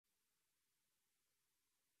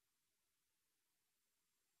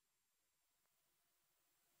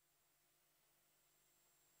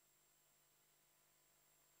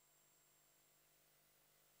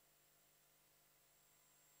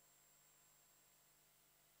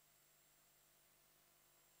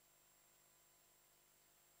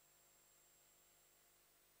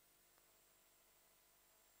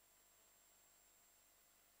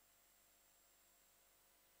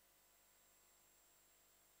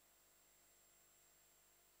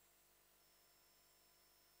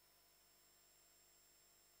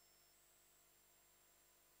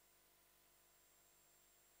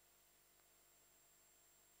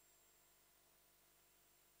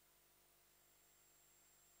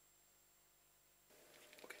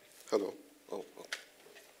Hello. Oh, okay.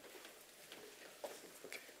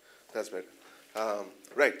 Okay, that's better.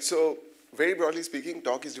 Right, so very broadly speaking,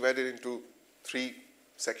 talk is divided into three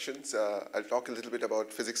sections. I'll talk a little bit about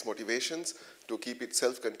physics motivations to keep it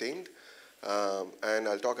self-contained. And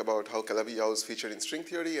I'll talk about how Calabi-Yaos feature in string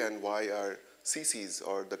theory and why are CCs,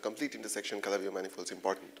 or the complete intersection Calabi-Yau manifolds,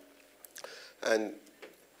 important. And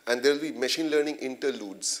there will be machine learning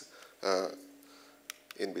interludes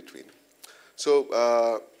in between.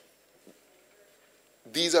 So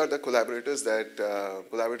these are the collaborators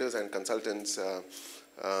and consultants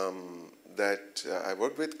that I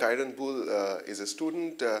work with. Kyron Bull is a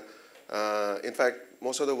student. In fact,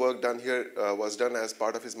 most of the work done here was done as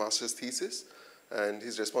part of his master's thesis, and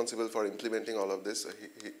he's responsible for implementing all of this.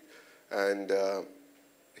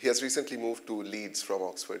 He has recently moved to Leeds from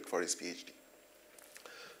Oxford for his PhD.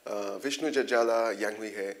 Vishnu Jajjala, Yang Hui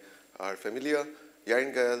He are familiar.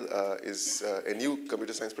 Yarin Gael is a new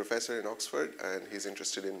computer science professor in Oxford, and he's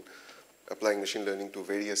interested in applying machine learning to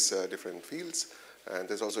various different fields. And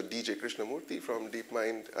there's also DJ Krishnamurthy from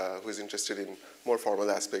DeepMind, who is interested in more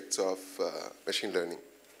formal aspects of machine learning.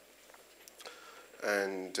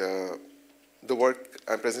 And the work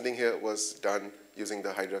I'm presenting here was done using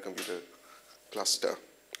the Hydra computer cluster.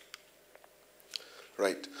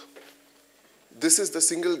 Right. This is the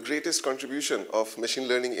single greatest contribution of machine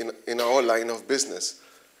learning in our line of business.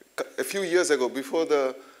 A few years ago, before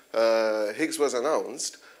the Higgs was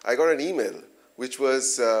announced, I got an email which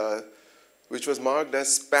was marked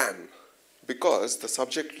as spam because the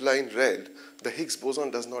subject line read, "The Higgs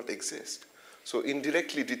boson does not exist." So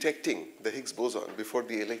indirectly detecting the Higgs boson before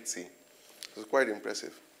the LHC was quite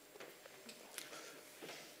impressive.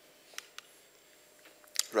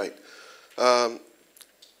 Right.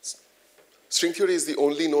 String theory is the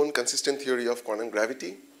only known consistent theory of quantum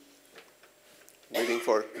gravity. Waiting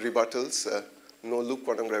for rebuttals. No loop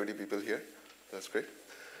quantum gravity people here. That's great.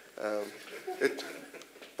 It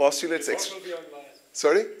postulates... Your talk will be online.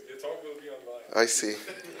 Sorry? Your talk will be online. I see.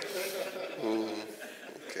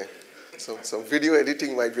 Okay. Some video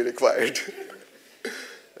editing might be required.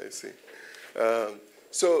 I see.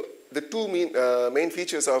 So the two main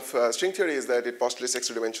features of string theory is that it postulates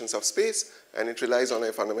extra dimensions of space, and it relies on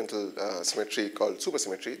a fundamental symmetry called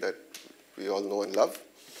supersymmetry that we all know and love.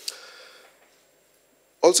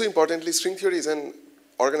 Also importantly, string theory is an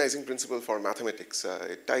organizing principle for mathematics.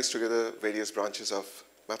 It ties together various branches of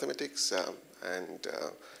mathematics, and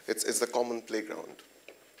it's the common playground.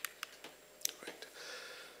 Right.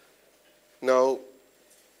 Now,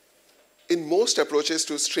 in most approaches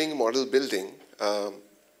to string model building,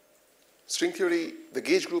 string theory, the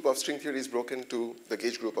gauge group of string theory is broken to the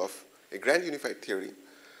gauge group of a grand unified theory.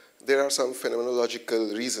 There are some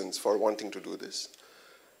phenomenological reasons for wanting to do this,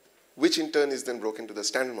 which in turn is then broken to the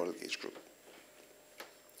standard model gauge group.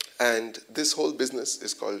 And this whole business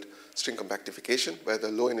is called string compactification, where the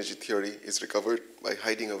low energy theory is recovered by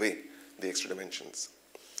hiding away the extra dimensions.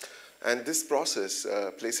 And this process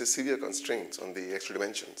places severe constraints on the extra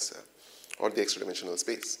dimensions or the extra dimensional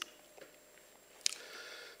space.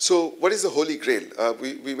 So what is the Holy Grail?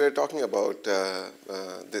 We were talking about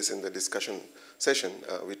this in the discussion session.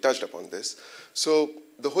 We touched upon this. So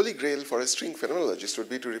the Holy Grail for a string phenomenologist would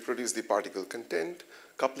be to reproduce the particle content,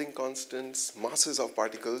 coupling constants, masses of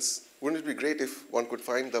particles. Wouldn't it be great if one could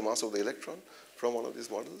find the mass of the electron from one of these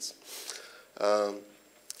models?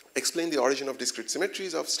 Explain the origin of discrete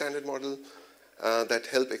symmetries of standard model that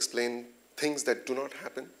help explain things that do not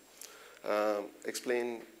happen.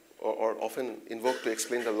 Explain or often invoked to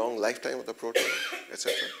explain the long lifetime of the proton,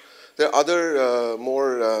 etc. There are other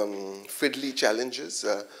more fiddly challenges.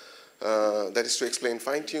 That is to explain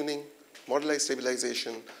fine-tuning, moduli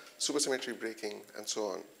stabilization, supersymmetry breaking, and so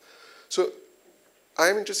on. So I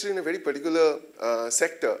am interested in a very particular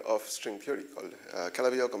sector of string theory called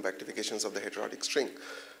Calabi-Yau compactifications of the heterotic string.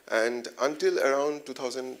 And until around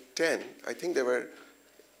 2010, I think there were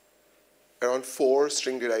around 4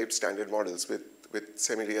 string-derived standard models with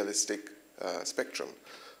semi-realistic spectrum.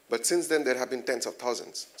 But since then, there have been tens of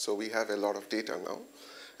thousands. So we have a lot of data now.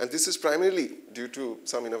 And this is primarily due to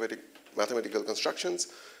some innovative mathematical constructions.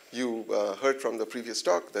 You heard from the previous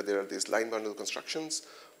talk that there are these line bundle constructions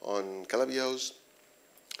on Calabi-Yaus.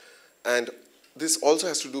 And this also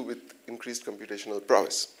has to do with increased computational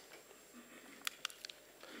prowess.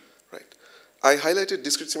 Right. I highlighted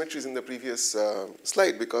discrete symmetries in the previous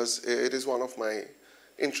slide because it is one of my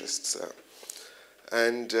interests.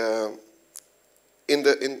 And in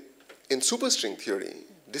superstring theory,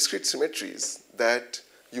 discrete symmetries that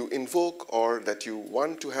you invoke or that you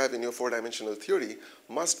want to have in your 4-dimensional theory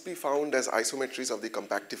must be found as isometries of the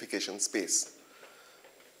compactification space.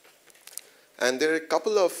 And there are a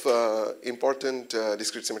couple of important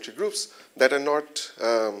discrete symmetry groups that are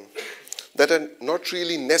not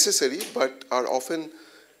really necessary, but are often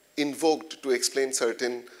invoked to explain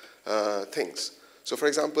certain things. So for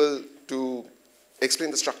example, to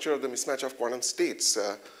explain the structure of the mismatch of quantum states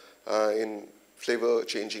in flavor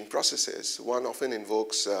changing processes, one often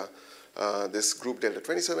invokes this group delta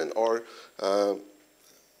 27, or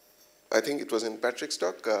I think it was in Patrick's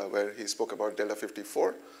talk where he spoke about delta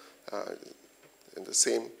 54 in the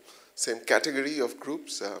same category of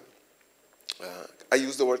groups. I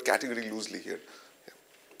use the word category loosely here.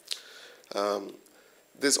 Yeah.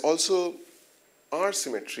 There's also R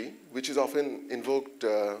symmetry, which is often invoked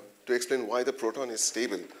to explain why the proton is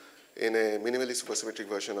stable in a minimally supersymmetric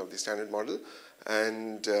version of the standard model.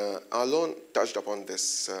 And Alon touched upon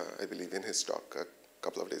this, I believe, in his talk a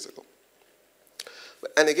couple of days ago.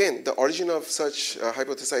 And again, the origin of such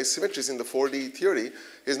hypothesized symmetries in the 4D theory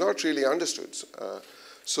is not really understood.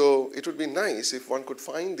 So it would be nice if one could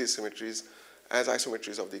find these symmetries as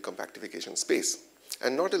isometries of the compactification space.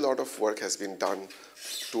 And not a lot of work has been done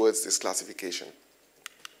towards this classification.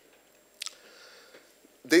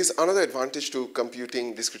 There's another advantage to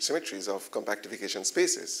computing discrete symmetries of compactification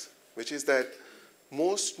spaces, which is that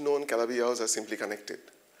most known Calabi-Yaos are simply connected.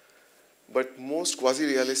 But most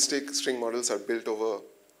quasi-realistic string models are built over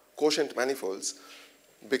quotient manifolds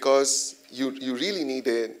because you really need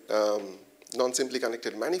a non-simply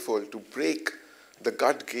connected manifold to break the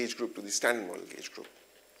gut gauge group to the standard model gauge group.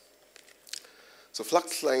 So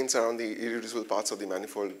flux lines around the irreducible parts of the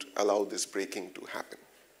manifold allow this breaking to happen.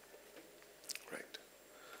 Right.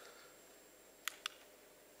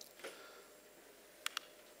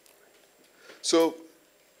 So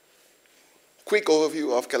quick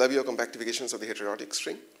overview of Calabi-Yau compactifications of the heterotic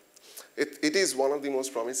string. It is one of the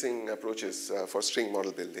most promising approaches for string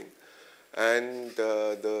model building. And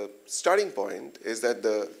the starting point is that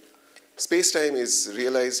the space-time is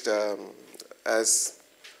realized as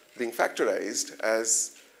being factorized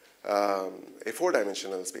as a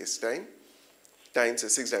 4-dimensional space-time times a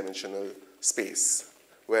 6-dimensional space,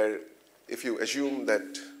 where if you assume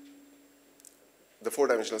that the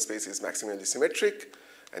 4-dimensional space is maximally symmetric,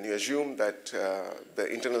 and you assume that the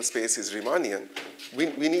internal space is Riemannian,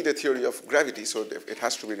 we need a theory of gravity, so it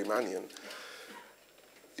has to be Riemannian.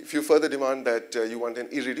 If you further demand that you want an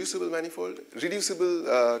irreducible manifold, reducible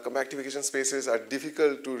compactification spaces are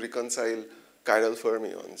difficult to reconcile chiral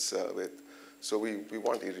fermions with, so we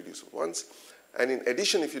want irreducible ones. And in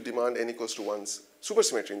addition, if you demand n equals to 1's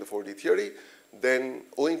supersymmetry in the 4D theory, then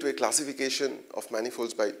owing to a classification of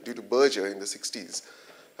manifolds due to Berger in the 60s,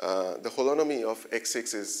 the holonomy of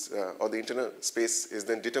X6 is, or the internal space is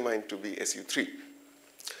then determined to be SU3.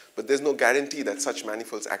 But there's no guarantee that such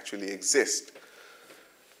manifolds actually exist.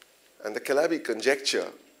 And the Calabi conjecture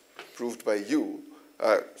proved by Yau,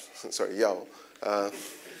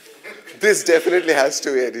 this definitely has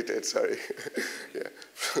to be edited, sorry. Yeah.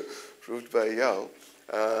 Proved by Yau,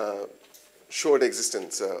 showed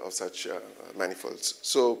existence of such manifolds.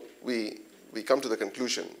 So we come to the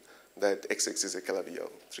conclusion that X6 is a Calabi-Yau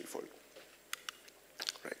threefold.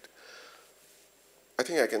 Right. I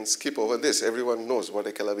think I can skip over this. Everyone knows what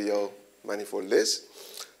a Calabi-Yau manifold is.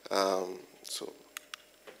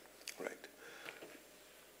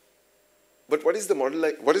 But what is the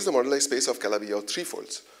modelized space of Calabi-Yau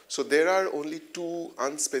threefolds? So there are only two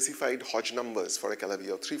unspecified Hodge numbers for a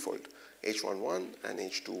Calabi-Yau threefold, H11 and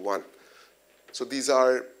H21. So these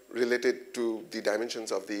are related to the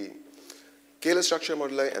dimensions of the scalar structure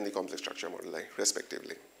moduli and the complex structure moduli,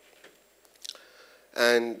 respectively.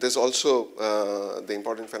 And there's also the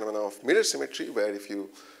important phenomena of mirror symmetry, where if you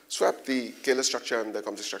swap the scalar structure and the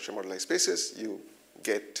complex structure moduli spaces, you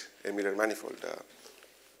get a mirror manifold.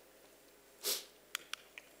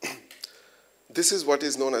 This is what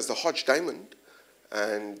is known as the Hodge diamond,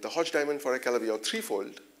 and the Hodge diamond for a Calabi-Yau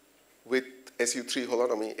threefold with SU3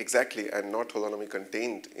 holonomy exactly, and not holonomy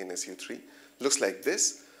contained in SU3, looks like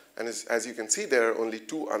this. And as you can see, there are only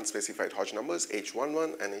two unspecified Hodge numbers,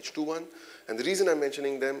 H11 and H21. And the reason I'm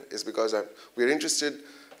mentioning them is because we're interested,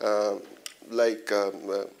 like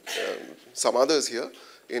some others here,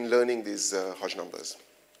 in learning these Hodge numbers,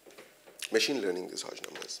 machine learning these Hodge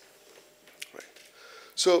numbers. Right.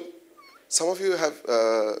 So some of you have,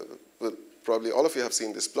 well, probably all of you have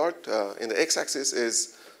seen this plot. In the x-axis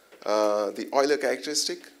is the Euler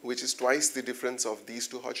characteristic, which is twice the difference of these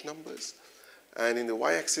two Hodge numbers. And in the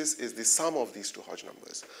y-axis is the sum of these two Hodge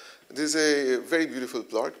numbers. This is a very beautiful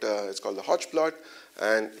plot. It's called the Hodge plot,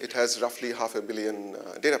 and it has roughly 500 million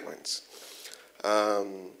data points.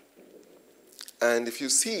 And if you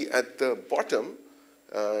see at the bottom,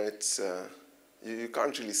 it's you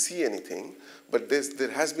can't really see anything, but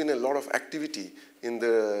there has been a lot of activity in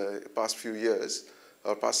the past few years,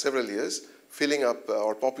 or past several years, filling up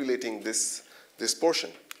or populating this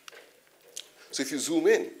portion. So if you zoom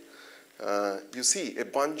in, you see a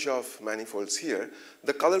bunch of manifolds here.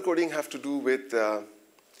 The color coding have to do with the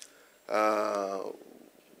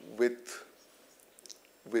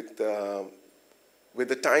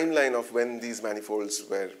timeline of when these manifolds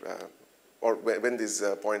were, or when these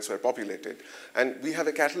points were populated. And we have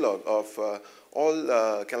a catalog of all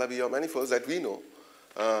Calabi-Yau manifolds that we know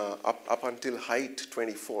up until height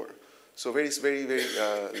 24. So very, very, very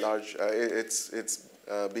large. It's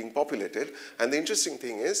being populated. And the interesting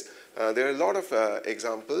thing is, there are a lot of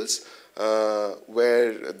examples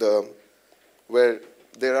where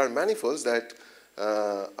there are manifolds that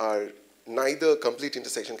are neither complete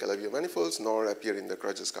intersection Calabi-Yau manifolds nor appear in the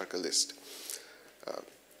Kreuzer-Skarke list.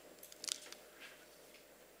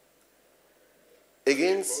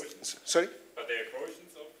 Sorry? Are they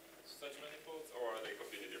equations of such manifolds, or are they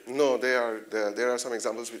completely different? No, there are some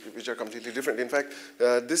examples which are completely different. In fact,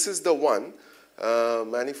 this is the one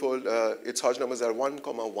manifold. Its Hodge numbers are 1,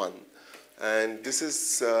 1. And this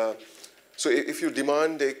is, so if you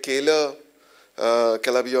demand a Kähler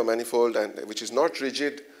Calabi-Yau manifold, which is not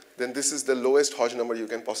rigid, then this is the lowest Hodge number you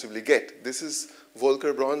can possibly get. This is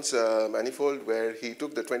Volcker-Braun's manifold, where he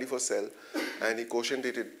took the 24 cell and he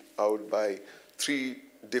quotiented it out by 3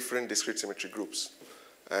 different discrete symmetry groups.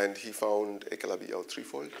 And he found a Calabi-Yau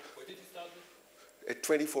threefold. What did you start with? A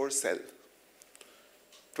 24 cell.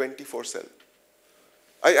 24 cell.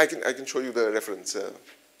 I can show you the reference. But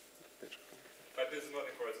this is not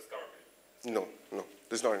in Kreuzer-Skarke? No.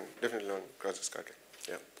 This is not definitely not in Kreuzer-Skarke.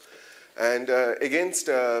 Yeah. And against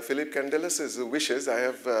Philippe Candelas's wishes, I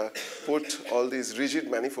have put all these rigid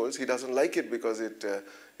manifolds. He doesn't like it because it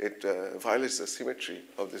violates the symmetry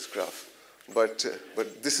of this graph. But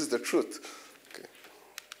this is the truth.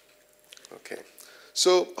 Okay.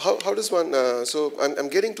 So how does one? So I'm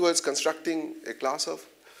getting towards constructing a class of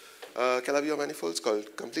Calabi-Yau manifolds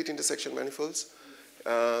called complete intersection manifolds.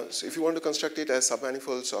 So if you want to construct it as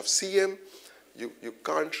submanifolds of CM, you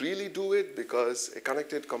can't really do it because a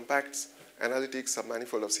connected compact analytic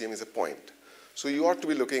submanifold of CM is a point. So you ought to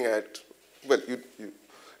be looking at, well,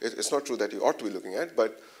 it's not true that you ought to be looking at,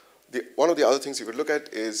 but one of the other things you could look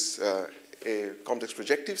at is a complex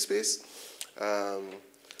projective space,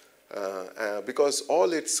 because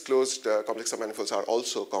all its closed complex submanifolds are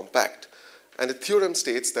also compact. And the theorem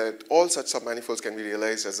states that all such submanifolds can be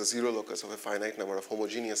realized as the zero locus of a finite number of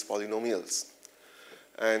homogeneous polynomials.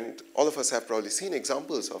 And all of us have probably seen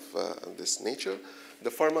examples of this nature. The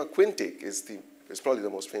Fermat quintic is probably the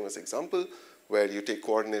most famous example, where you take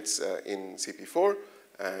coordinates in CP4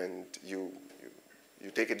 and you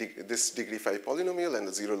take this degree 5 polynomial, and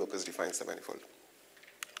the zero locus defines the manifold.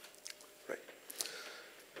 Right.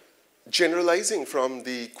 Generalizing from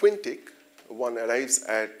the quintic, one arrives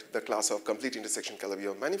at the class of complete intersection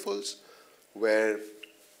Calabi-Yau manifolds, where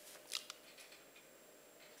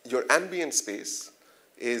your ambient space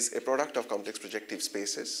is a product of complex projective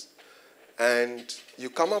spaces, and you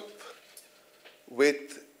come up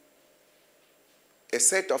with a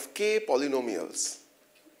set of k polynomials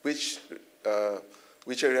which are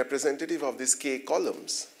representative of these k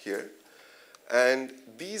columns here. And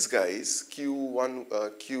these guys, Qij's,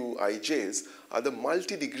 are the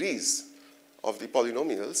multi-degrees of the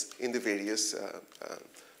polynomials in the various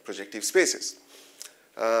projective spaces.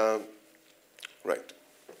 Right.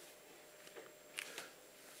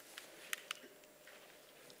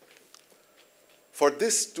 For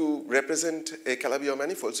this to represent a Calabi-Yau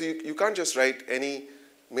manifold, so you can't just write any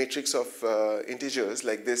matrix of integers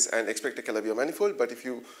like this and expect a Calabi-Yau manifold, but if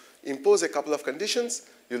you impose a couple of conditions,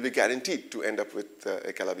 you'll be guaranteed to end up with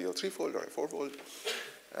a Calabi-Yau threefold or a fourfold.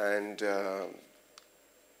 And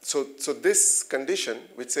so this condition,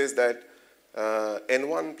 which says that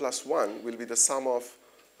n1 plus 1 will be the sum of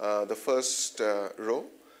the first row,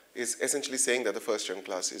 is essentially saying that the first term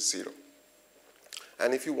class is 0.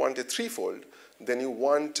 And if you want a threefold, then you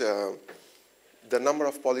want the number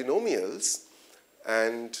of polynomials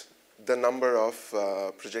and the number of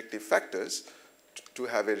projective factors to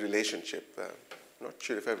have a relationship. Not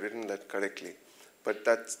sure if I've written that correctly, but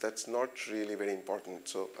that's not really very important,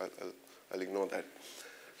 so I'll ignore that.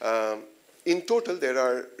 In total, there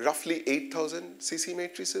are roughly 8,000 CC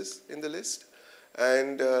matrices in the list.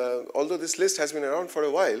 And although this list has been around for a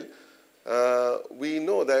while, we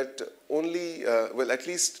know that only, well, at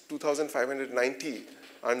least 2,590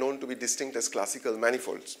 are known to be distinct as classical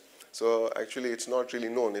manifolds. So actually, it's not really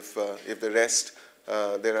known if the rest,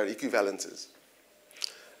 there are equivalences.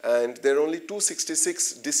 And there are only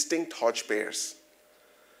 266 distinct Hodge pairs.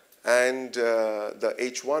 And the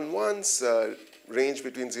H11s range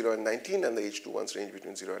between 0 and 19, and the H21s range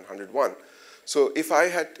between 0 and 101. So if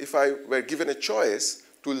I were given a choice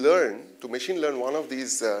to machine learn one of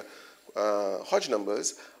these Hodge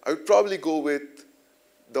numbers, I would probably go with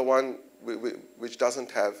the one which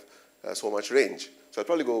doesn't have so much range. So I'll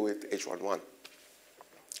probably go with H11.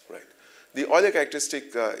 Right. The Euler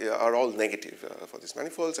characteristics are all negative for these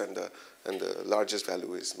manifolds, and the largest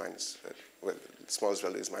value is the smallest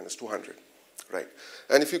value is minus 200. Right.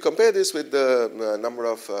 And if you compare this with the number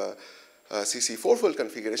of CC fourfold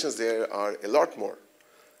configurations, there are a lot more.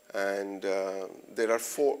 And there are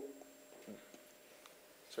four.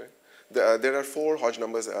 Sorry, there are 4 Hodge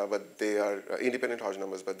numbers, but they are independent Hodge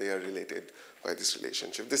numbers, but they are related by this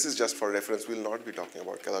relationship. This is just for reference. We'll not be talking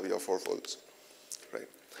about Calabi or fourfolds, right?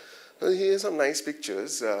 Here are some nice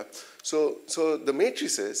pictures. So the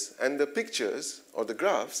matrices and the pictures or the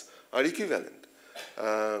graphs are equivalent.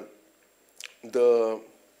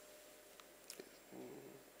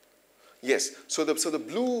 Yes, so the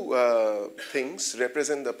blue things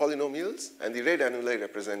represent the polynomials, and the red annuli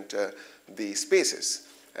represent the spaces.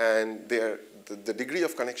 And the degree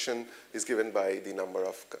of connection is given by the number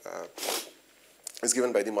of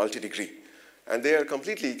the multi-degree. And they are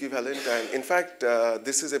completely equivalent. And in fact,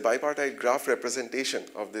 this is a bipartite graph representation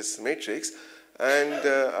of this matrix. And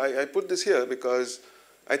I put this here because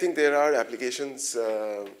I think there are applications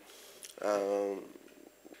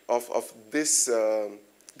of this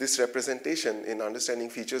representation in understanding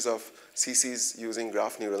features of CCs using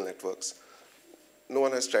graph neural networks. No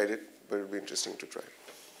one has tried it, but it would be interesting to try.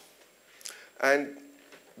 And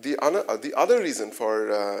the other reason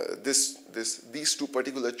for these two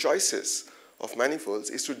particular choices of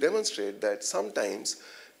manifolds is to demonstrate that sometimes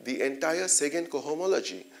the entire second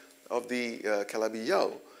cohomology of the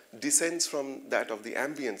Calabi-Yau descends from that of the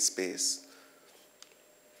ambient space,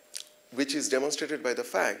 which is demonstrated by the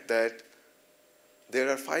fact that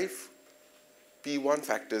there are 5 P1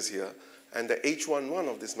 factors here, and the H11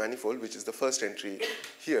 of this manifold, which is the first entry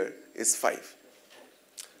here, is 5.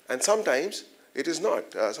 And sometimes it is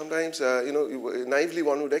not. Sometimes, naively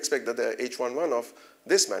one would expect that the H11 of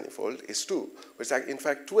this manifold is 2, but it's in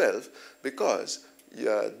fact 12, because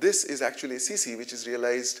this is actually a CC which is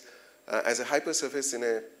realized as a hypersurface in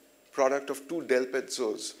a product of 2 del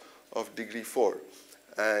Pezzos of degree 4.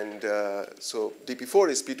 And so dp4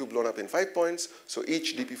 is p2 blown up in 5 points, so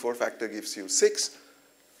each dp4 factor gives you 6,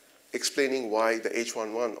 explaining why the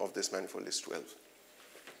H11 of this manifold is 12.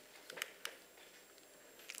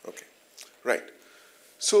 Okay, right.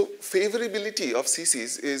 So favorability of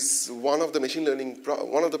CCs is one of the machine learning,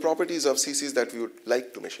 one of the properties of CCs that we would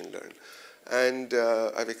like to machine learn. And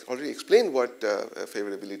I've already explained what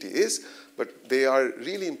favorability is, but they are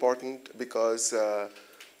really important because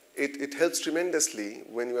it helps tremendously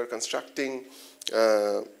when you are constructing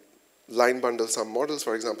line bundle sum models,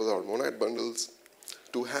 for example, or monad bundles,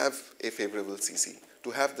 to have a favorable CC,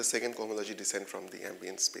 to have the second cohomology descend from the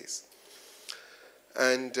ambient space.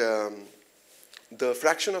 And the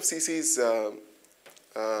fraction of CCs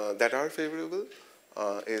that are favorable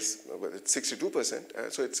is it's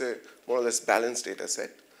 62%, so it's a more or less balanced data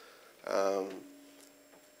set.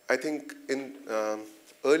 I think in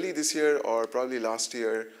early this year or probably last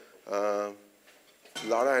year,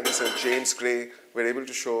 Lara Anderson, James Gray were able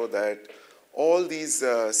to show that all these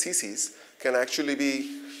CCs can actually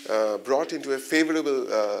be brought into a favorable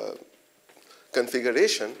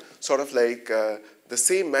configuration, sort of like the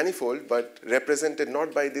same manifold, but represented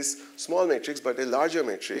not by this small matrix, but a larger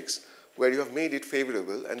matrix, where you have made it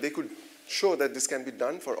favorable. And they could show that this can be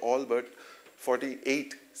done for all but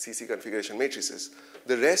 48 CC configuration matrices.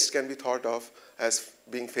 The rest can be thought of as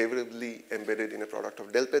being favorably embedded in a product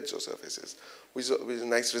of del Pezzo surfaces, which is a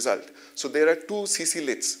nice result. So there are 2 CC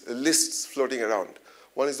lists floating around.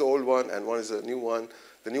 One is the old one, and one is the new one.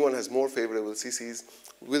 The new one has more favorable CCs.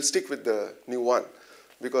 We'll stick with the new one,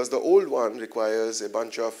 because the old one requires a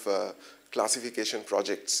bunch of classification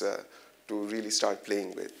projects to really start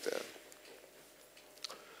playing with.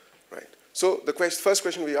 Right. So the first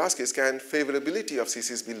question we ask is, can favorability of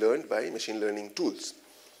CCs be learned by machine learning tools?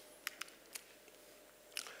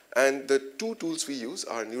 And the 2 tools we use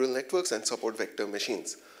are neural networks and support vector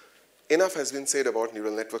machines. Enough has been said about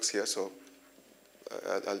neural networks here, so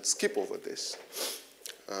I'll skip over this.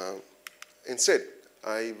 Instead,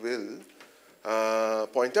 I will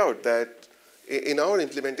point out that in our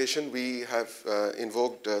implementation, we have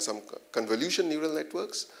invoked some convolution neural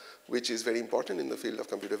networks, which is very important in the field of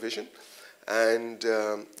computer vision. And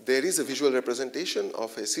there is a visual representation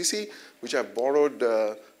of a CC, which I've borrowed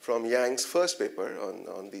from Yang's first paper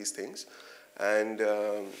on these things. And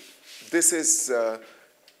this is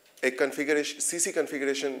a configuration, CC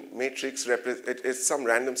configuration matrix. It's some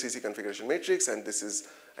random CC configuration matrix, and this is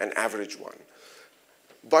an average one.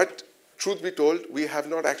 But truth be told, we have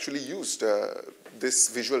not actually used this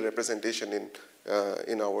visual representation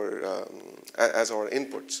in our as our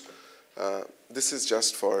inputs. This is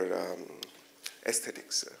just for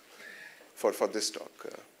aesthetics for this talk.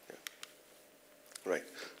 Right.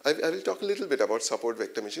 I will talk a little bit about support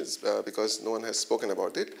vector machines because no one has spoken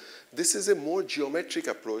about it. This is a more geometric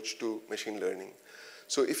approach to machine learning.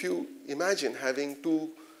 So if you imagine having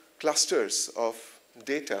two clusters of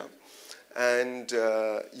data, and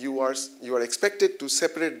you are expected to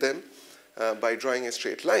separate them by drawing a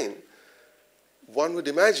straight line, one would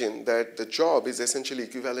imagine that the job is essentially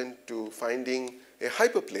equivalent to finding a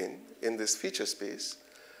hyperplane in this feature space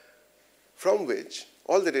from which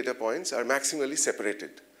all the data points are maximally separated.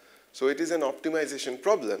 So it is an optimization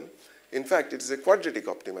problem. In fact, it is a quadratic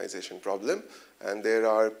optimization problem, and there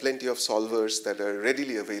are plenty of solvers that are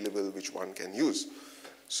readily available which one can use.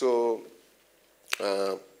 So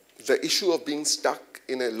the issue of being stuck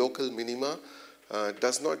in a local minima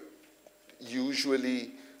does not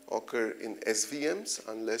usually occur in SVMs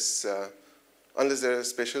unless there are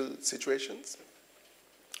special situations.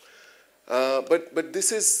 But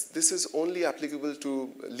this is only applicable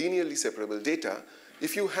to linearly separable data.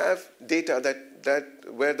 If you have data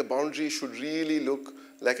where the boundary should really look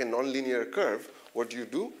like a nonlinear curve, what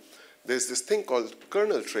do? There's this thing called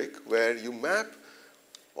kernel trick where you map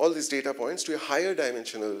all these data points to a higher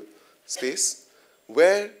dimensional space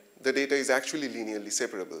where the data is actually linearly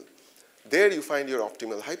separable. There you find your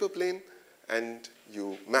optimal hyperplane, and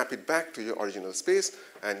you map it back to your original space,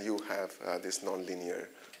 and you have this nonlinear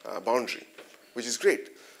boundary, which is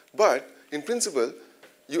great. But in principle,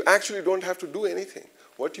 you actually don't have to do anything.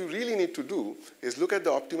 What you really need to do is look at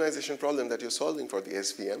the optimization problem that you're solving for the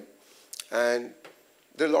SVM, and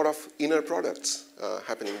there are a lot of inner products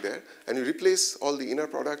happening there, and you replace all the inner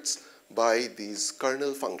products by these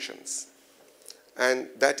kernel functions. And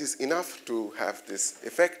that is enough to have this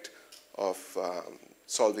effect of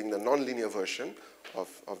solving the nonlinear version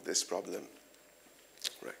of this problem.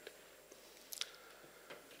 Right.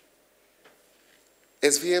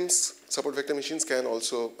 SVMs, support vector machines, can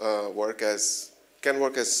also work as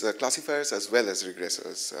classifiers as well as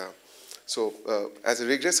regressors. So as a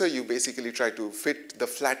regressor, you basically try to fit the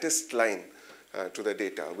flattest line to the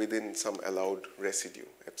data within some allowed residue,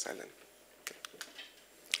 epsilon.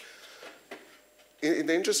 In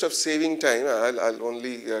the interest of saving time, I'll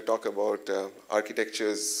only talk about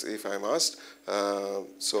architectures if I'm asked.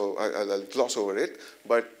 So I'll gloss over it.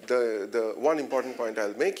 But the one important point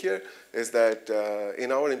I'll make here is that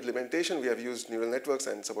in our implementation, we have used neural networks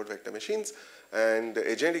and support vector machines. And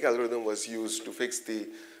a genetic algorithm was used to fix the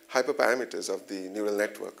hyperparameters of the neural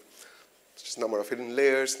network. Just number of hidden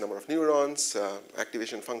layers, number of neurons,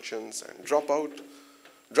 activation functions, and dropout.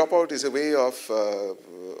 Dropout is a way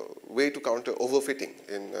to counter overfitting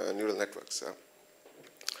in neural networks.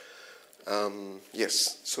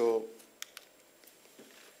 Yes, so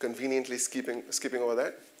conveniently skipping over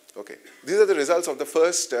that. Okay, these are the results of the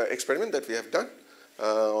first experiment that we have done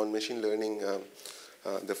on machine learning,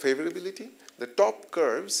 the favorability. The top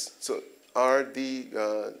curves are the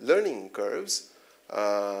learning curves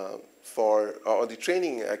or the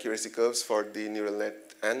training accuracy curves for the neural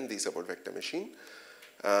net and the support vector machine.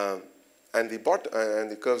 And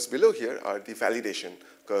the curves below here are the validation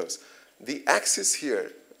curves. The axis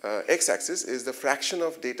here, x-axis, is the fraction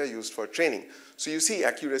of data used for training. So you see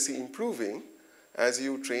accuracy improving as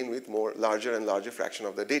you train with larger and larger fraction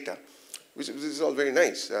of the data, which is all very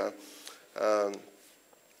nice.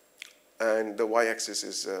 And the y-axis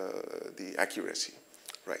is the accuracy,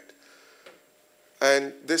 right?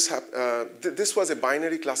 And this was a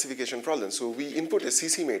binary classification problem. So we input a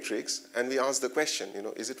CC matrix, and we ask the question,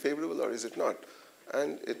 is it favorable or is it not?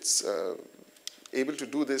 And it's able to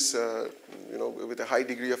do this, with a high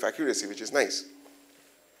degree of accuracy, which is nice.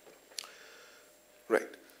 Right.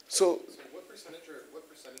 So what percentage of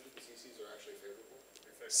the CCs are actually favorable?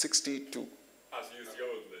 62. As you use the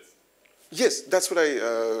old list. Yes, that's what I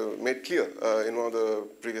made clear in one of the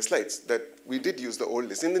previous slides, that we did use the old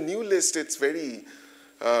list. In the new list, it's very,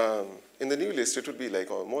 in the new list, it would be like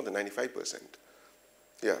more than 95%.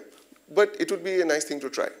 Yeah, but it would be a nice thing to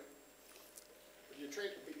try. You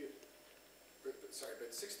train, sorry,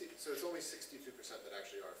 but 60, so it's only 62% that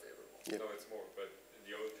actually are favorable. Yeah. No, it's more, but in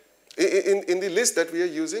the old. In the list that we are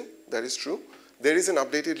using, that is true. There is an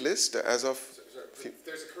updated list as of.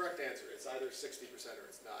 There's a correct answer. It's either 60% or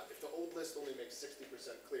it's not. If the old list only makes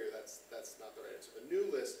 60% clear, that's that's not the right answer. The new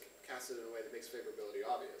list casts it in a way that makes favorability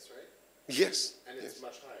obvious, right? Yes. And it's yes.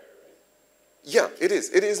 much higher, right? Yeah, it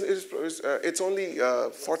is. It's only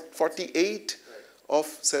 48 of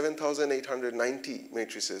 7,890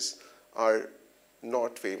 matrices are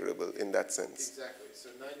not favorable in that sense. Exactly. So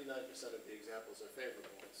 99% of the examples are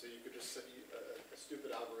favorable. So you could just set a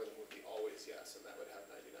stupid algorithm would be always yes, and that would have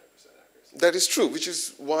 99% accuracy. That is true, which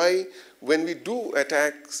is why when we do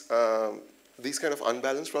attack these kind of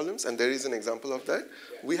unbalanced problems, and there is an example of that,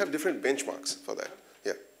 we have different benchmarks for that.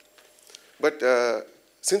 Yeah. But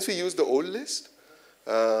since we use the old list,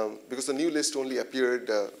 because the new list only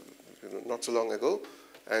appeared not so long ago,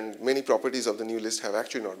 and many properties of the new list have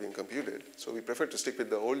actually not been computed, so we prefer to stick with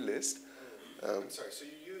the old list. I'm sorry, so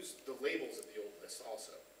you use the labels of the old list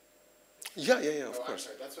also? Yeah, of I'm course.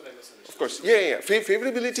 sorry, that's what I misunderstood. Of course, yeah.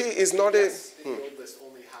 Favorability is not a... Yes, in the old list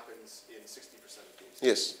only happens in 60% of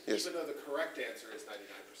cases. Yes. Even though the correct answer is 99%.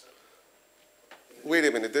 Wait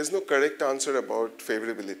a minute, there's no correct answer about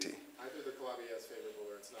favorability. Either the Calabi is favorable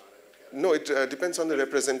or it's not, I don't get it. No, it depends on the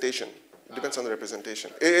representation. Depends on the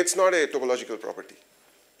representation. It's not a topological property.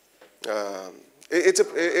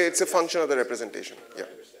 It's a function of the representation. Yeah.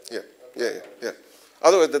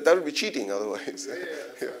 Otherwise, that would be cheating. Otherwise.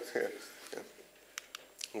 Yeah.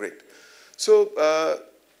 Great. So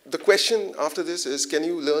the question after this is, can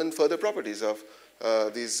you learn further properties of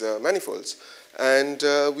these manifolds? And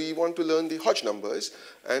we want to learn the Hodge numbers.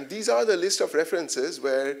 And these are the list of references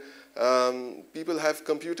where people have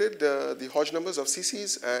computed the Hodge numbers of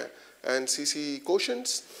CCs and CC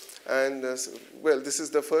quotients. And well, this is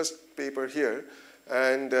the first paper here.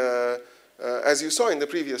 And as you saw in the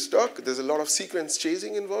previous talk, there's a lot of sequence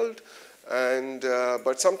chasing involved. And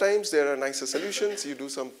but sometimes there are nicer solutions. You do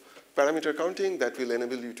some parameter counting that will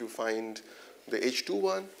enable you to find the H2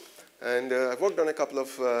 one. And I've worked on a couple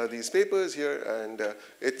of these papers here, and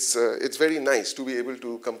it's very nice to be able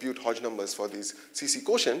to compute Hodge numbers for these CC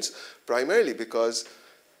quotients, primarily because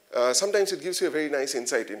sometimes it gives you a very nice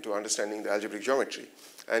insight into understanding the algebraic geometry.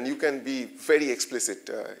 And you can be very explicit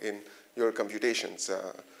in your computations.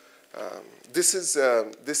 This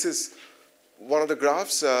is one of the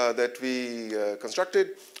graphs that we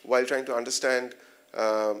constructed while trying to understand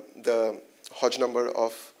the Hodge number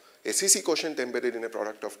of a CC quotient embedded in a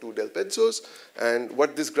product of two del Pezzos. And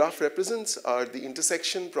what this graph represents are the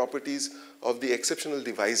intersection properties of the exceptional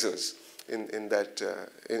divisors in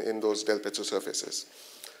those del Pezzo surfaces.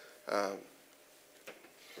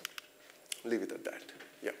 Leave it at that.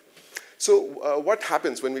 Yeah. So what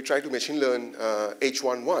happens when we try to machine learn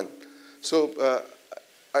H11? So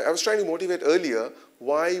I was trying to motivate earlier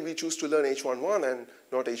why we choose to learn H11 and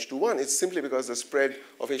not H21. It's simply because the spread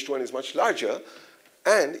of H21 is much larger.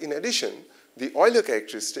 And in addition, the Euler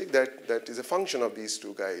characteristic that is a function of these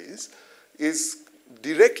two guys is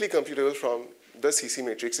directly computable from the CC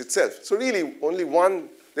matrix itself. So really,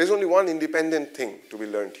 there's only one independent thing to be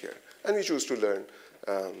learned here. And we choose to learn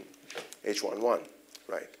H11,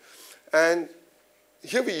 right? And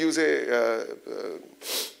here we use a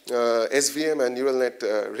SVM and neural net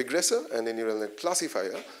regressor and a neural net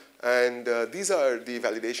classifier. And these are the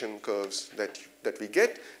validation curves that we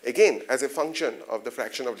get, again, as a function of the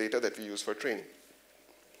fraction of data that we use for training.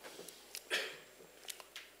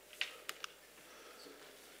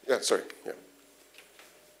 Yeah, sorry. Yeah.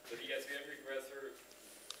 So the SVM regressor,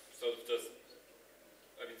 so just,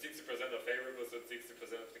 I mean, 60% are favorable, so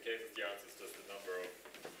 60% of the cases, the answer is just the number of...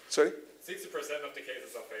 Sorry? 60% of the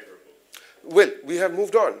cases are favorable. Well, we have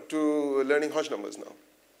moved on to learning Hodge numbers now.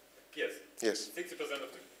 Yes. 60% of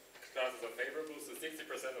the classes are favorable, so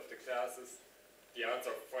 60% of the classes, the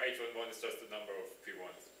answer for H11 is just the number of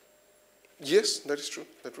P1s. Yes, that is true.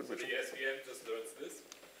 That would be true. So the SVM just learns this?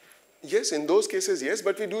 Yes, in those cases, yes,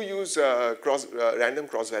 but we do use random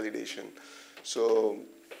cross-validation. So,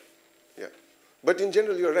 yeah. But in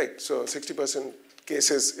general, you're right. So 60%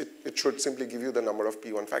 cases, it should simply give you the number of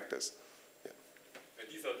P1 factors. Yeah. And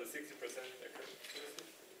these are the 60% accuracy?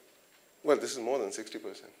 Well, this is more than 60%.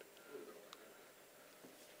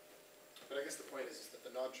 But I guess the point is that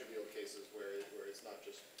the non-trivial cases where it's not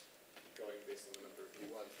just going based on the number of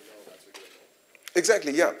P1s, we know that's a good one.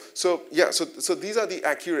 Exactly, yeah. So these are the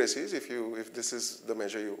accuracies if this is the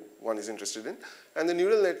measure one is interested in. And the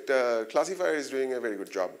neural net classifier is doing a very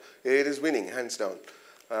good job. It is winning, hands down.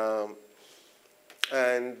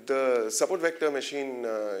 And the support vector machine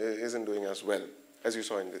isn't doing as well, as you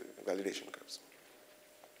saw in the validation curves.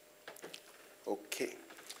 Okay.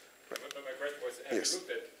 Right. But my question was,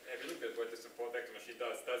 have you looked at what the support vector machine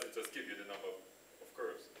does? Does it just give you the number of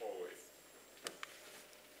curves always?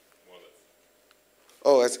 More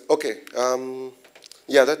or less. Oh, okay.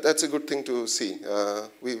 Yeah, that's a good thing to see. I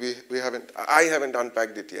haven't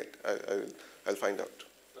unpacked it yet. I'll find out.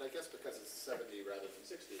 But I guess because it's 70 rather than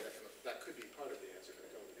 60, that could be part of the answer, but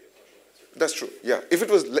it can only be a partial answer. That's true. Yeah,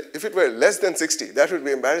 if it were less than 60, that would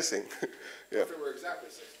be embarrassing. Yeah. If it were exactly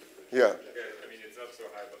 60. Yeah. Okay, I mean, it's not so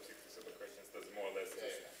high above 60, so the question is, does more or less?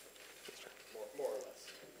 More or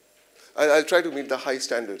less. I'll try to meet the high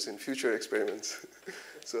standards in future experiments.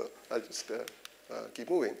 So I'll just keep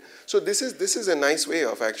moving. So this is a nice way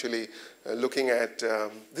of actually looking at,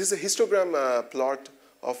 this is a histogram plot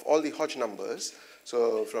of all the Hodge numbers.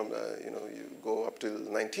 So from, you go up till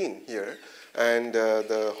 19 here. And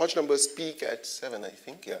the Hodge numbers peak at 7, I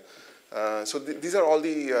think, yeah. So these are all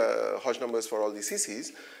the Hodge numbers for all the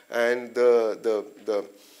CCs. And the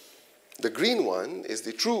green one is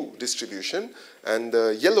the true distribution, and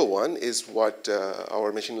the yellow one is what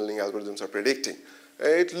our machine learning algorithms are predicting.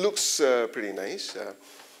 It looks pretty nice.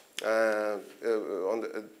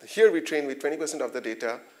 Here we train with 20% of the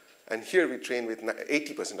data, and here we train with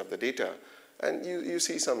 80% of the data, and you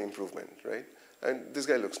see some improvement, right? And this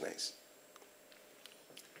guy looks nice.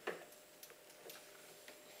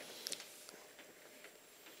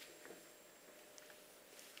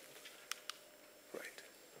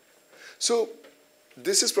 So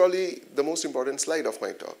this is probably the most important slide of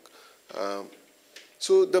my talk.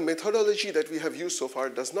 So the methodology that we have used so far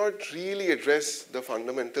does not really address the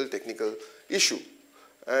fundamental technical issue,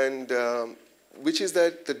 and which is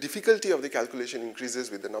that the difficulty of the calculation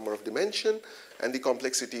increases with the number of dimension and the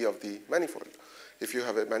complexity of the manifold. If you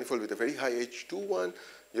have a manifold with a very high H21,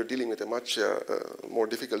 you're dealing with a much more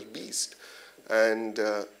difficult beast. And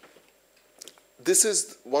this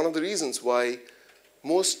is one of the reasons why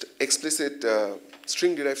most explicit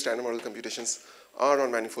string-derived standard model computations are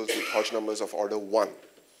on manifolds with Hodge numbers of order 1.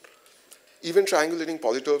 Even triangulating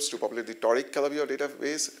polytopes to populate the toric-Calabi-Yau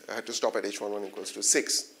database had to stop at H11 equals to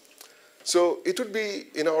 6. So it would be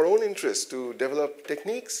in our own interest to develop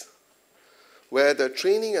techniques where the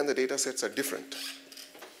training and the data sets are different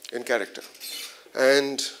in character.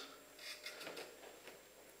 And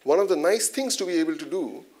one of the nice things to be able to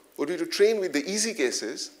do would be to train with the easy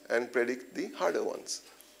cases and predict the harder ones,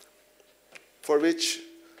 for which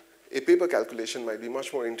a paper calculation might be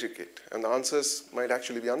much more intricate, and the answers might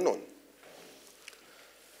actually be unknown.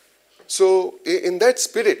 So in that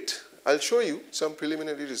spirit, I'll show you some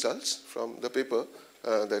preliminary results from the paper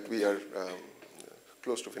that we are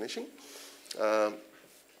close to finishing.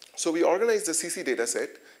 So we organized the CC data set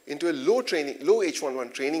into a low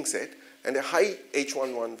H11 training set and a high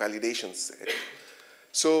H11 validation set.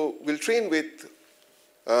 So we'll train with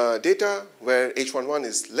data where H11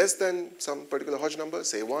 is less than some particular Hodge number,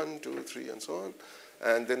 say 1, 2, 3, and so on.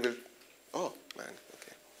 And then we'll, oh, man,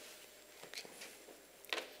 okay.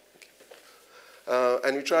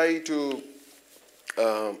 And we try to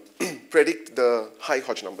predict the high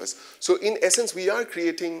Hodge numbers. So in essence, we are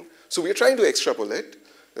trying to extrapolate,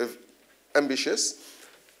 ambitious,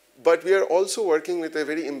 but we are also working with a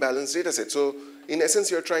very imbalanced data set. So in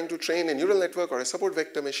essence, you're trying to train a neural network or a support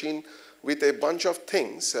vector machine with a bunch of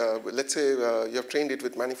things. Let's say you have trained it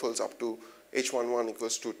with manifolds up to H11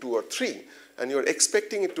 equals to 2 or 3, and you're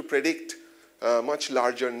expecting it to predict much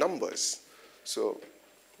larger numbers. So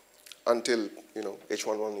until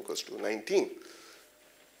H11 equals to 19.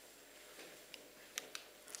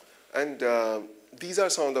 And these are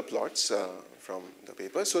some of the plots from the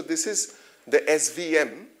paper. So this is the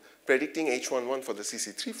SVM predicting H11 for the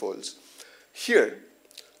CC threefolds. Here,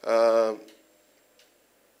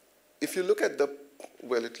 if you look at the,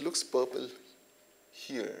 well, it looks purple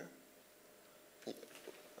here.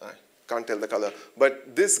 I can't tell the color,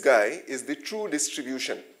 but this guy is the true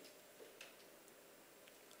distribution.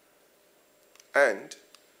 And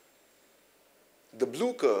the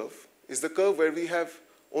blue curve is the curve where we have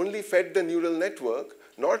only fed the neural network,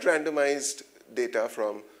 not randomized data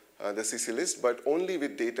from the CC list, but only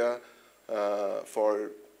with data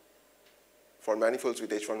for manifolds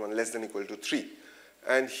with H11 less than or equal to 3.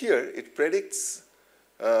 And here it predicts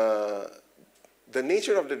the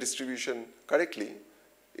nature of the distribution correctly.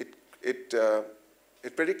 It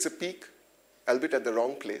predicts a peak, albeit at the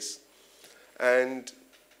wrong place. And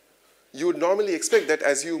you would normally expect that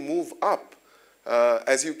as you move up,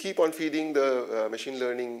 as you keep on feeding the machine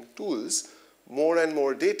learning tools more and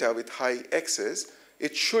more data with high X's,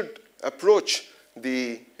 it should approach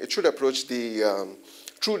the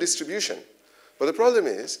true distribution. But the problem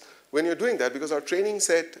is, when you're doing that, because our training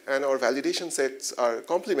set and our validation sets are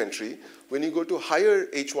complementary, when you go to higher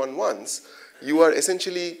H11s, you are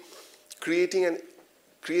essentially creating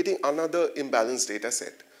another imbalanced data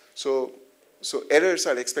set. So errors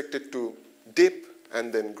are expected to dip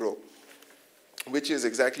and then grow. which is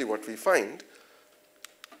exactly what we find.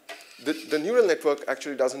 The neural network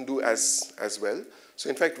actually doesn't do as well. So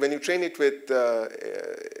in fact, when you train it with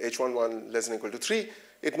H11 less than or equal to 3,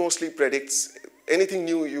 it mostly predicts anything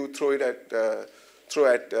new you throw at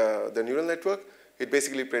the neural network. It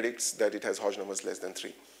basically predicts that it has Hodge numbers less than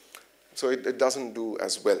 3. So it doesn't do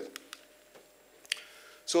as well.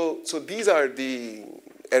 So these are the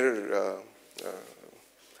errors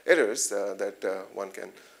that one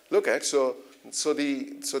can look at. So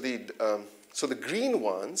the green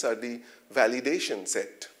ones are the validation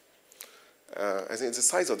set, as in it's the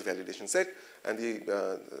size of the validation set, and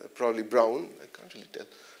the probably brown, I can't really tell,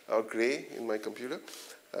 or gray in my computer.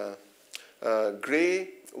 Gray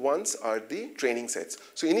ones are the training sets.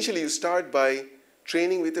 So initially you start by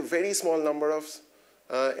training with a very small number of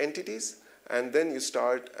entities, and then you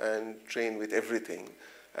start and train with everything.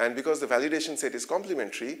 And because the validation set is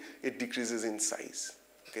complementary, it decreases in size.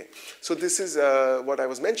 Okay. So this is what I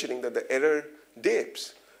was mentioning, that the error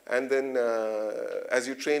dips, and then as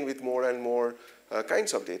you train with more and more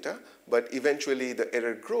kinds of data, but eventually the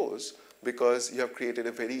error grows because you have created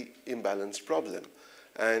a very imbalanced problem.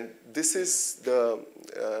 And this is the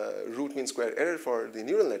root mean square error for the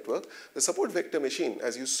neural network. The support vector machine,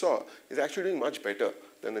 as you saw, is actually doing much better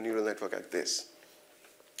than the neural network at this.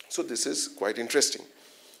 So this is quite interesting.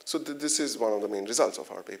 So this is one of the main results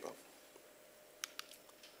of our paper.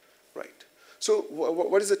 Right. So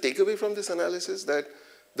what is the takeaway from this analysis? That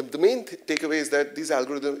the main takeaway is that these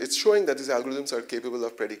algorithms, it's showing that these algorithms are capable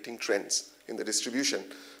of predicting trends in the distribution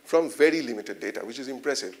from very limited data, which is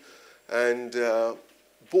impressive. And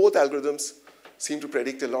both algorithms seem to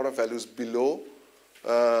predict a lot of values below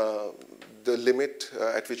the limit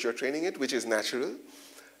at which you're training it, which is natural.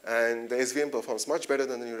 And the SVM performs much better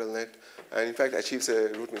than the neural net, and in fact achieves a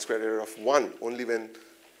root mean square error of 1 only when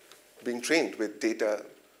being trained with data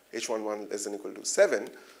H11 less than or equal to 7,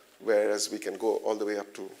 whereas we can go all the way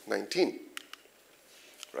up to 19.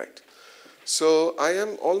 Right. So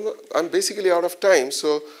I'm basically out of time,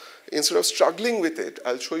 so instead of struggling with it,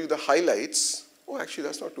 I'll show you the highlights. Oh, actually,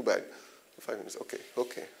 that's not too bad. 5 minutes, okay,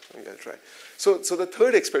 maybe I'll try. So the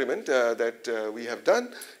third experiment that we have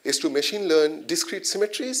done is to machine learn discrete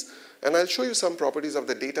symmetries, and I'll show you some properties of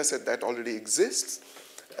the data set that already exists,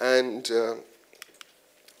 and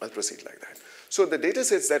I'll proceed like that. So the data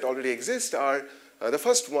sets that already exist are, the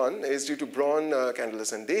first one is due to Braun,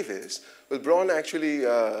 Candelas, and Davis. Well, Braun actually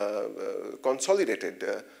consolidated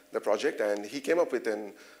the project, and he came up with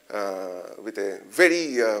a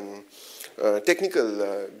very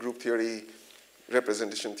technical group theory,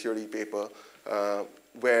 representation theory paper,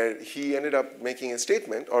 where he ended up making a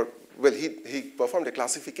statement, or well, he performed a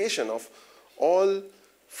classification of all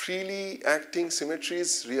freely acting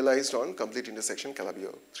symmetries realized on complete intersection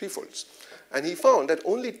Calabi-Yau threefolds. And he found that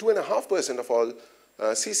only 2.5% of all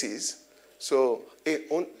CCs, so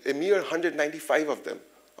a mere 195 of them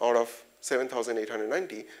out of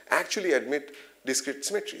 7,890 actually admit discrete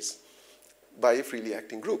symmetries by a freely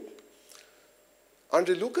acting group.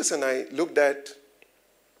 Andre Lucas and I looked at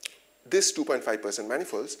this 2.5%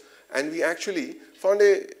 manifolds, and we actually found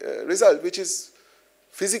a result which is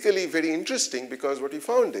physically very interesting, because what we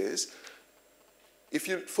found is if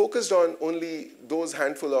you focused on only those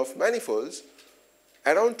handful of manifolds,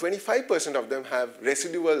 around 25% of them have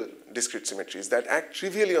residual discrete symmetries that act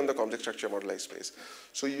trivially on the complex structure modelized space.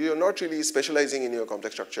 So you're not really specializing in your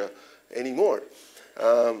complex structure anymore.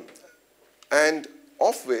 And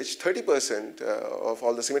of which 30% of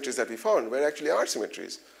all the symmetries that we found were actually R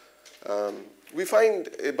symmetries. We find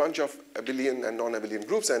a bunch of abelian and non-abelian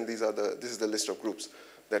groups, and this is the list of groups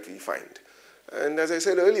that we find. And as I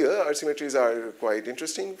said earlier, R symmetries are quite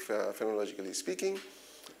interesting, phenomenologically speaking,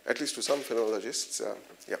 at least to some phenomenologists.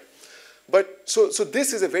 Yeah. But so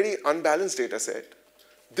this is a very unbalanced data set.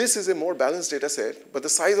 This is a more balanced data set, but the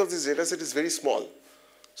size of this data set is very small.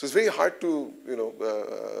 So it's very hard to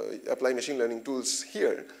apply machine learning tools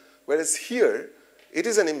here, whereas here it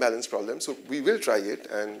is an imbalance problem. So we will try it,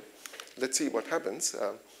 and let's see what happens.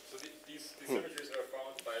 So these symmetries are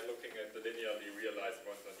found by looking at the linearly realized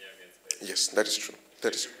ones on the ambient space. Yes, that is true.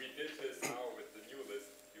 That is true. If we did this now with the new list,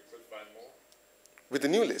 you could find more? With the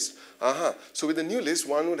new list? So with the new list,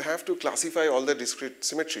 one would have to classify all the discrete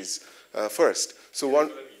symmetries first. So yeah, one.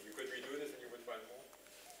 So you could redo this and you would find more?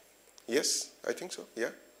 Yes, I think so.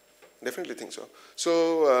 Yeah, definitely think so.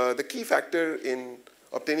 So the key factor in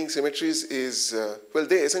obtaining symmetries is, well,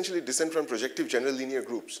 they essentially descend from projective general linear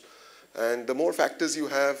groups. And the more factors you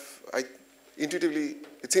have, intuitively,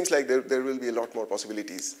 it seems like there will be a lot more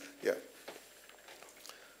possibilities. Yeah.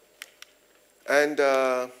 And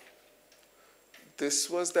this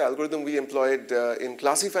was the algorithm we employed in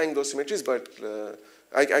classifying those symmetries, but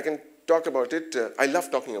I can talk about it. I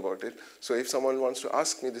love talking about it. So if someone wants to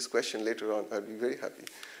ask me this question later on, I'll be very happy.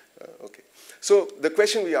 Okay. So the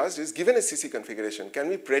question we asked is, given a CC configuration, can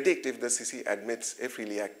we predict if the CC admits a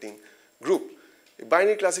freely acting group? A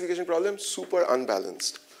binary classification problem, super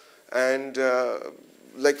unbalanced. And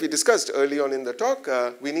like we discussed early on in the talk,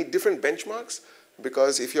 we need different benchmarks,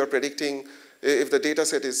 because if you're predicting, if the data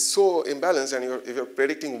set is so imbalanced and if you're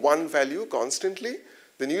predicting one value constantly,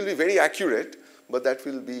 then you'll be very accurate, but that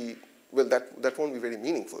will be, well, that won't be very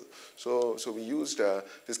meaningful. So we used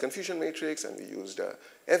this confusion matrix, and we used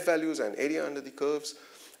F values and area under the curves.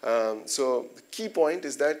 So the key point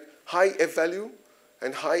is that high F value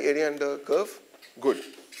and high area under curve, good.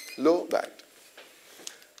 Low, bad.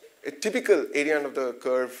 A typical area under the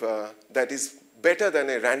curve that is better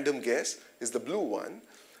than a random guess is the blue one,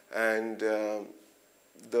 and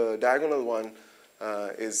the diagonal one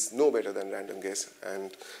is no better than random guess.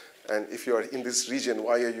 And if you are in this region,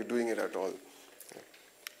 why are you doing it at all?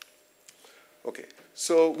 Okay,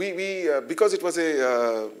 so because it was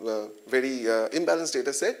a very imbalanced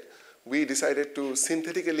data set, we decided to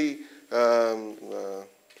synthetically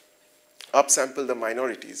upsample the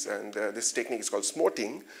minorities, and this technique is called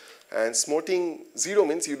smoting. And smoting 0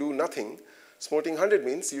 means you do nothing. Smoting 100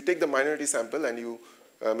 means you take the minority sample and you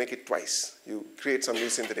make it twice. You create some new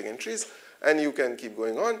synthetic entries, and you can keep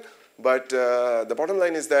going on. But the bottom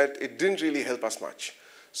line is that it didn't really help us much.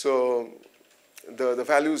 So the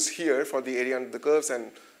values here for the area under the curves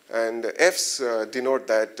and Fs denote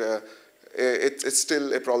that it's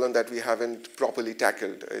still a problem that we haven't properly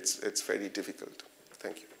tackled. It's very difficult.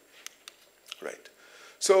 Thank you. Right.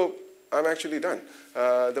 So I'm actually done.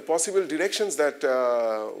 The possible directions that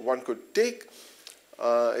one could take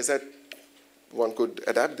is that one could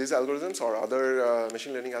adapt these algorithms or other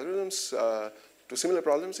machine learning algorithms to similar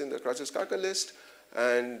problems in the Crutches-Karker list.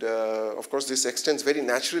 And of course, this extends very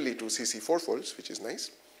naturally to CC fourfolds, which is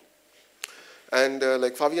nice. And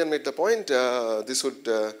like Fabian made the point, this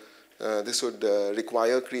would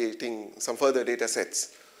require creating some further data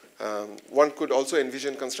sets. One could also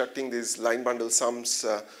envision constructing these line bundle sums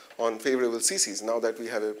on favorable CCs, now that we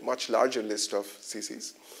have a much larger list of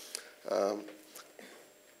CCs.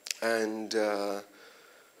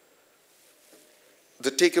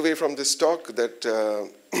 The takeaway from this talk that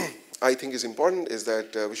I think is important is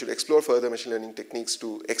that we should explore further machine learning techniques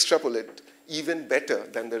to extrapolate even better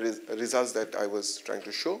than the results that I was trying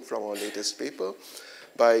to show from our latest paper,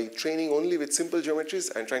 by training only with simple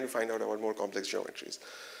geometries and trying to find out about more complex geometries.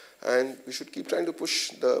 And we should keep trying to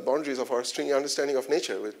push the boundaries of our stringy understanding of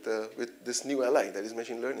nature with this new ally that is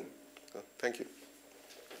machine learning. So, thank you.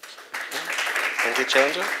 Thank you,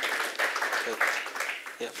 Chandra.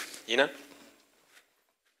 Yeah, Ina?